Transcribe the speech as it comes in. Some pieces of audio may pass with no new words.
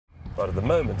Right, at the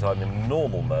moment I'm in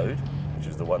normal mode, which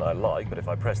is the one I like, but if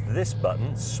I press this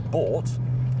button, Sport,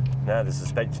 now the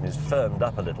suspension is firmed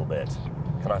up a little bit.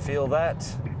 Can I feel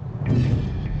that?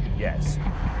 Yes.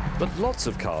 But lots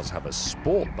of cars have a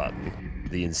Sport button.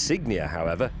 The Insignia,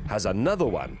 however, has another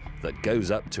one that goes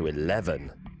up to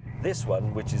 11. This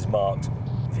one, which is marked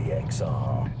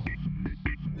VXR.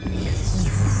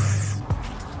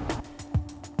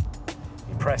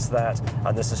 You press that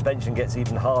and the suspension gets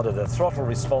even harder. The throttle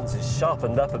response is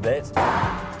sharpened up a bit.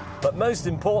 But most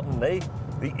importantly,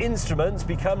 the instruments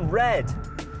become red.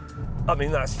 I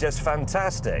mean, that's just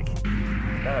fantastic.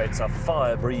 Now it's a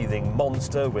fire-breathing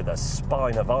monster with a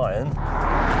spine of iron.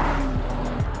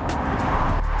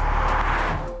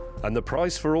 And the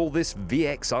price for all this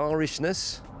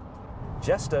VXR-ishness?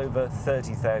 Just over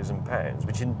 £30,000,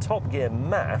 which in Top Gear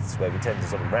maths, where we tend to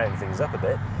sort of round things up a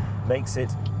bit, makes it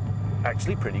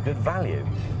actually pretty good value.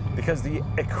 Because the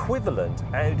equivalent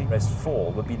Audi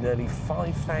S4 would be nearly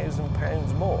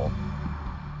 £5,000 more.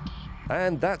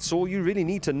 And that's all you really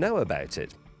need to know about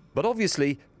it. But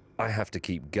obviously, I have to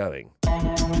keep going.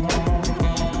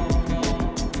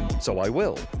 So I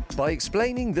will, by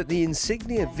explaining that the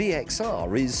Insignia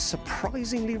VXR is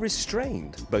surprisingly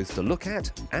restrained, both to look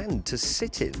at and to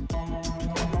sit in.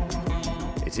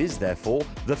 It is, therefore,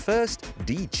 the first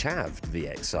dechaved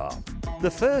VXR,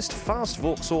 the first fast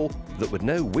Vauxhall that would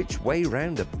know which way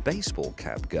round a baseball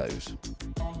cap goes.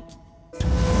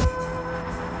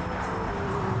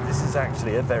 This is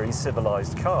actually a very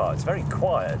civilised car. It's very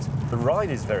quiet, the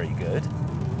ride is very good,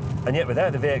 and yet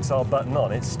without the VXR button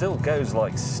on, it still goes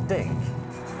like stink.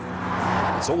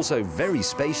 It's also very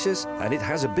spacious, and it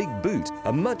has a big boot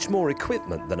and much more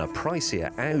equipment than a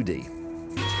pricier Audi.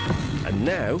 And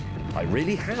now, I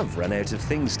really have run out of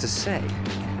things to say.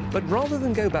 But rather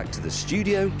than go back to the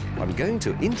studio, I'm going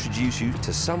to introduce you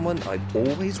to someone I've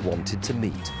always wanted to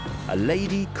meet. A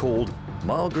lady called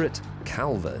Margaret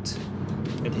Calvert.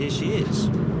 And here she is.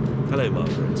 Hello,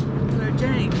 Margaret. Hello,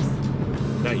 James.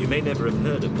 Now, you may never have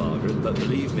heard of Margaret, but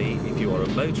believe me, if you are a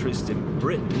motorist in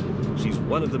Britain, she's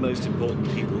one of the most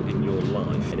important people in your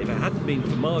life. And if it hadn't been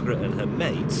for Margaret and her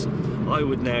mates, I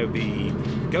would now be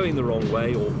going the wrong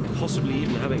way or possibly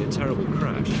even having a terrible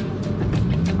crash.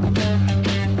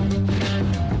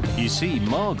 You see,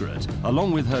 Margaret,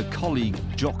 along with her colleague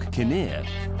Jock Kinnear,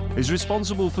 is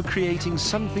responsible for creating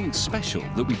something special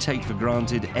that we take for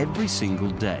granted every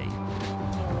single day.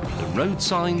 The road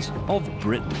signs of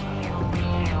Britain.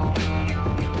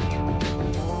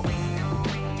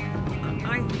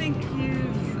 I think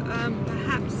you've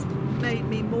perhaps made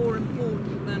me more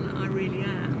important than I really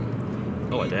am.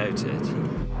 Oh, I doubt it.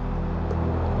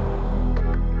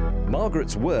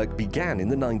 Margaret's work began in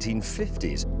the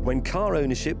 1950s, when car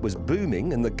ownership was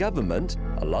booming and the government,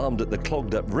 alarmed at the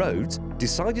clogged-up roads,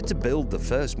 decided to build the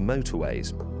first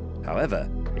motorways. However,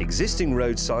 existing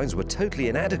road signs were totally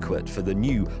inadequate for the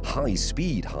new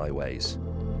high-speed highways.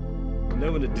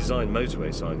 No one had designed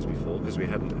motorway signs before because we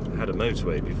hadn't had a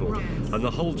motorway before. Right. And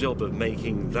the whole job of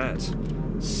making that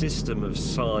system of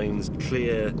signs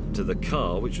clear to the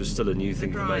car, which was still a new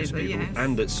thing for most people, yes.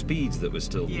 and at speeds that were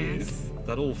still Yes. new,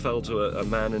 that all fell to a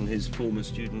man and his former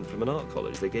student from an art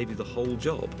college. They gave you the whole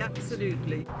job.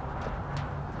 Absolutely.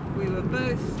 We were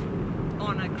both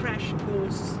on a crash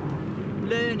course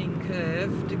learning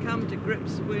curve to come to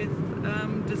grips with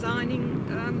designing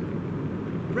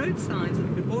road signs.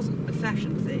 And it wasn't a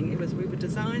fashion thing, it was we were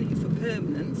designing for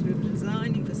permanence, we were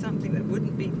designing for something that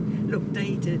wouldn't look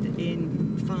dated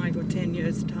in 5 or 10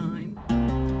 years' time.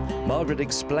 Margaret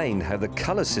explained how the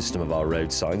colour system of our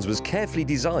road signs was carefully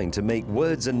designed to make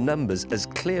words and numbers as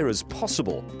clear as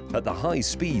possible at the high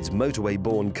speeds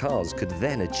motorway-borne cars could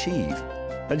then achieve.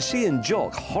 And she and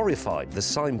Jock horrified the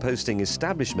signposting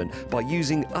establishment by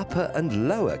using upper and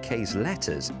lower case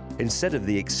letters instead of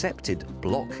the accepted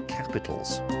block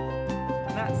capitals.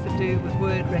 And that's to do with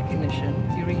word recognition.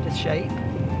 You read a shape,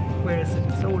 whereas if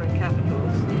it's all in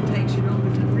capitals, it takes you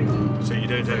longer to read. So you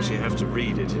don't actually have to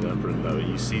read it in upper and lower,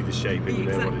 you see the shape and you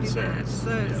know what it says.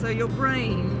 So your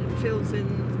brain fills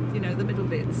in, the middle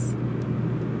bits.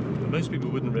 Most people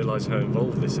wouldn't realise how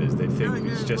involved this is. They'd think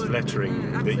it's just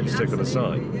lettering that you stick on a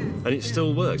sign. Yes, and it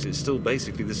still works. It's still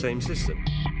basically the same system.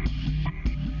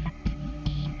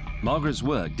 Margaret's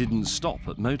work didn't stop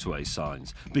at motorway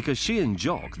signs, because she and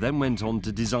Jock then went on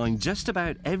to design just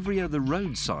about every other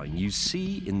road sign you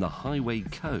see in the highway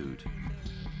code.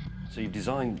 So you've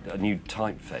designed a new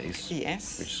typeface,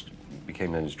 Yes. which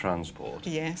became known as transport.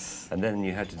 Yes. And then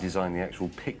you had to design the actual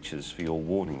pictures for your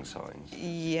warning signs.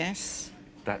 Yes.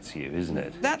 That's you, isn't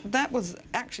it? That was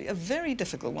actually a very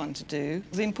difficult one to do.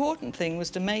 The important thing was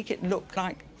to make it look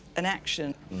like an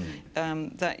action.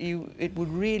 that it would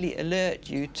really alert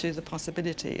you to the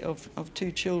possibility of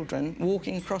two children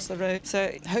walking across the road.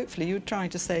 So hopefully you're trying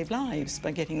to save lives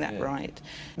by getting that right.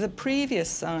 The previous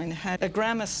sign had a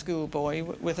grammar school boy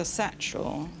with a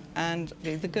satchel and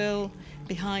the girl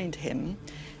behind him,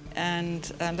 and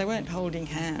they weren't holding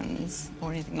hands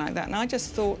or anything like that. And I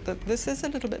just thought that this is a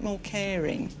little bit more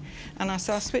caring. And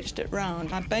so I switched it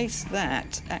round. I based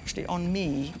that actually on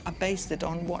me. I based it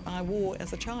on what I wore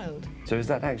as a child. So is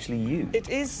that actually you? It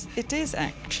is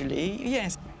actually,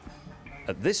 yes.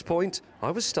 At this point,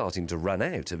 I was starting to run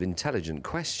out of intelligent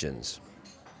questions.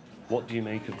 What do you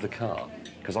make of the car?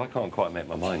 Because I can't quite make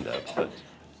my mind up, but...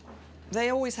 They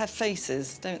always have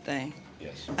faces, don't they?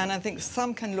 Yes. And I think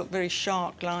some can look very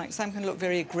shark-like, some can look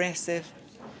very aggressive.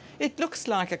 It looks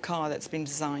like a car that's been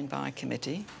designed by a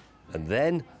committee. And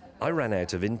then I ran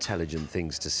out of intelligent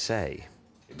things to say.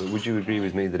 But would you agree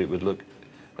with me that it would look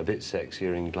a bit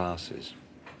sexier in glasses?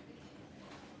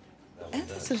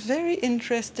 That's a very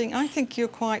interesting... I think you're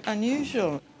quite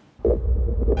unusual.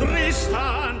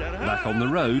 Back on the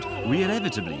road, we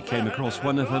inevitably came across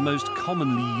one of her most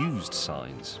commonly used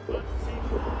signs.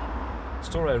 The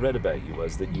story I read about you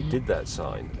was that you did that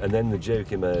sign, and then the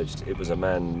joke emerged it was a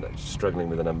man struggling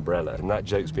with an umbrella, and that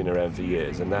joke's been around for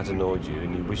years, and that annoyed you,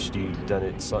 and you wished you'd done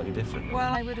it slightly different.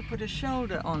 Well, I would have put a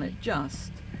shoulder on it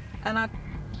just, and I...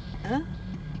 Huh?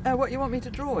 Oh, what, you want me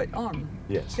to draw it on?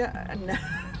 Yes. Yeah, no.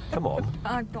 Come on,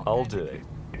 I'll do it.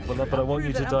 But I want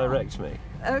you to direct me.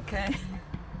 Okay.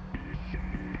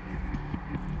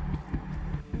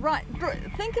 Right,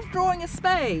 think of drawing a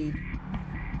spade.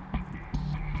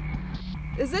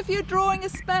 As if you're drawing a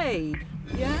spade,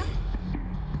 yeah?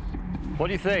 What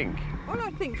do you think? Well, I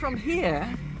think from here,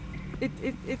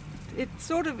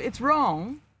 it's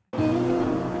wrong.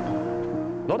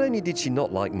 Not only did she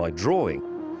not like my drawing,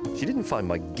 she didn't find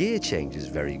my gear changes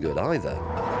very good either.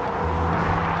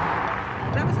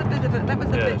 That was a bit of a... That was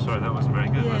a bit... sorry, that wasn't very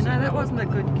good, yeah, was it? no, that wasn't a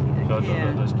good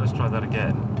gear. Let's try that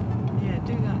again. Yeah,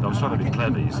 do that. I was trying to be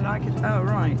clever, you see. I like it. Oh,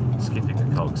 right. Skipping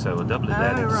a cog, so we'll double it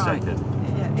down in a second.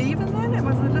 Yeah, even then it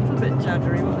was a little bit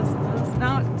juddery.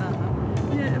 Now it's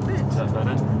better. Yeah, a bit. Is that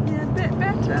better? Yeah, a bit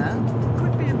better.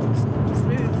 Could be a little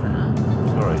smoother.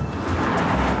 Sorry.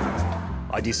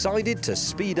 I decided to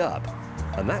speed up,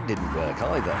 and that didn't work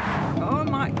either. Oh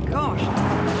my gosh.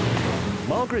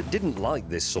 Margaret didn't like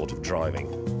this sort of driving.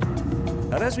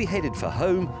 And as we headed for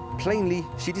home, plainly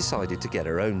she decided to get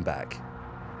her own back.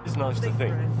 It's nice to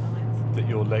think that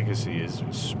your legacy is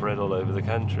spread all over the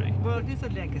country. Well, it is a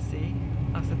legacy,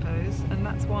 I suppose, and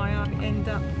that's why I end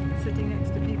up sitting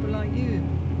next to people like you,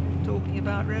 talking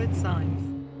about road signs.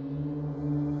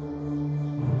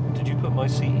 Did you put my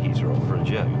seat heater on for a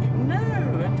joke? No,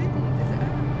 I didn't.